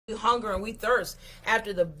hunger and we thirst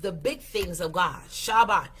after the big things of God.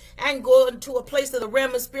 Shabbat. And go into a place of the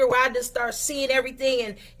realm of spirit where I just start seeing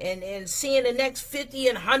everything and seeing the next 50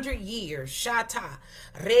 and 100 years. Shata.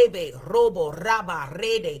 Rebe. Robo. Rabba.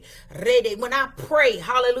 Rede. Rede. When I pray,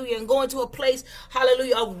 hallelujah, and go into a place,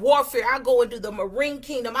 hallelujah, of warfare, I go into the marine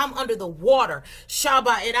kingdom. I'm under the water.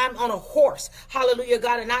 Shabbat. And I'm on a horse. Hallelujah,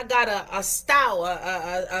 God. And I got a style,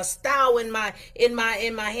 a style in my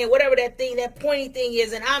hand, whatever that thing, that pointy thing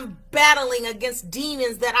is, and I'm battling against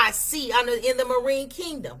demons that I see in the marine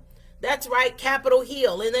kingdom. That's right, Capitol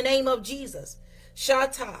Hill, in the name of Jesus.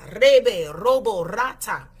 Shata, Rebe, Robo,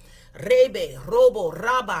 Rata, Rebe, Robo,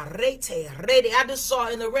 Raba, Rete, Rede. I just saw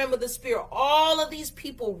in the realm of the spirit all of these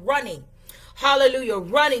people running. Hallelujah,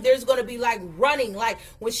 running. There's going to be like running. Like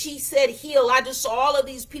when she said heal, I just saw all of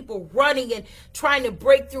these people running and trying to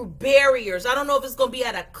break through barriers. I don't know if it's going to be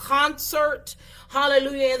at a concert.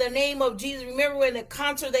 Hallelujah, in the name of Jesus. Remember when the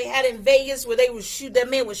concert they had in Vegas where they was that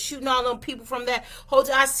man was shooting all them people from that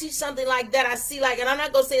hotel? I see something like that. I see like, and I'm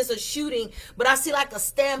not going to say it's a shooting, but I see like a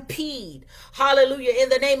stampede. Hallelujah, in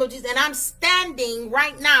the name of Jesus. And I'm standing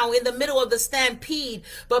right now in the middle of the stampede,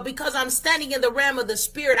 but because I'm standing in the realm of the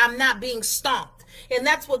spirit, I'm not being stomped. And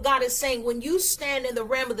that's what God is saying. When you stand in the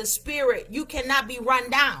realm of the spirit, you cannot be run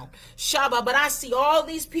down. Shabbat. But I see all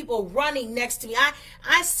these people running next to me.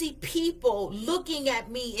 I see people looking at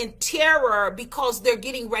me in terror because they're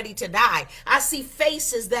getting ready to die. I see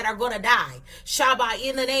faces that are going to die. Shabbat,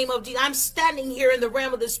 in the name of Jesus. I'm standing here in the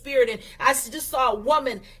realm of the spirit, and I just saw a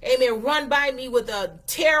woman, amen, run by me with a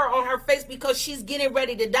terror on her face because she's getting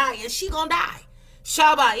ready to die, and she's going to die.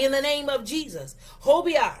 Shabbat, in the name of Jesus.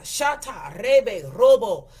 Hobia, Shata, Rebe,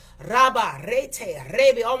 Robo, Rabba, Rete,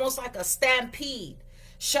 Rebe, almost like a stampede.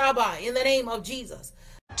 Shabbat, in the name of Jesus.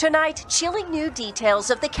 Tonight, chilling new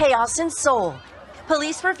details of the chaos in Seoul.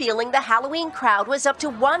 Police revealing the Halloween crowd was up to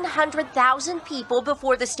 100,000 people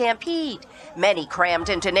before the stampede, many crammed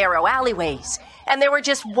into narrow alleyways. And there were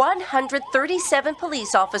just 137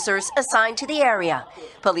 police officers assigned to the area.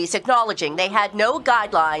 Police acknowledging they had no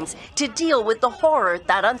guidelines to deal with the horror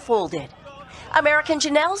that unfolded. American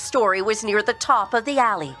Janelle's story was near the top of the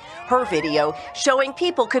alley. Her video showing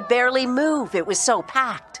people could barely move. It was so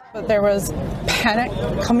packed. There was panic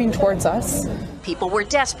coming towards us. People were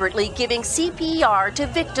desperately giving CPR to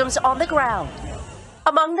victims on the ground.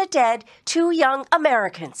 Among the dead, 2 young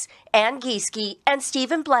Americans, Ann Gieske and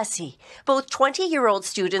Stephen Blessy, both 20-year-old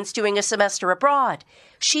students doing a semester abroad.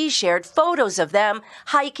 She shared photos of them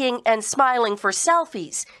hiking and smiling for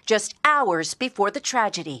selfies just hours before the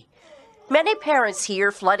tragedy. Many parents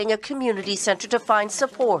here flooding a community center to find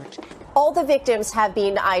support. All the victims have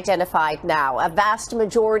been identified now. A vast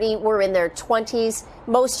majority were in their 20s,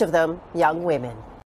 most of them young women.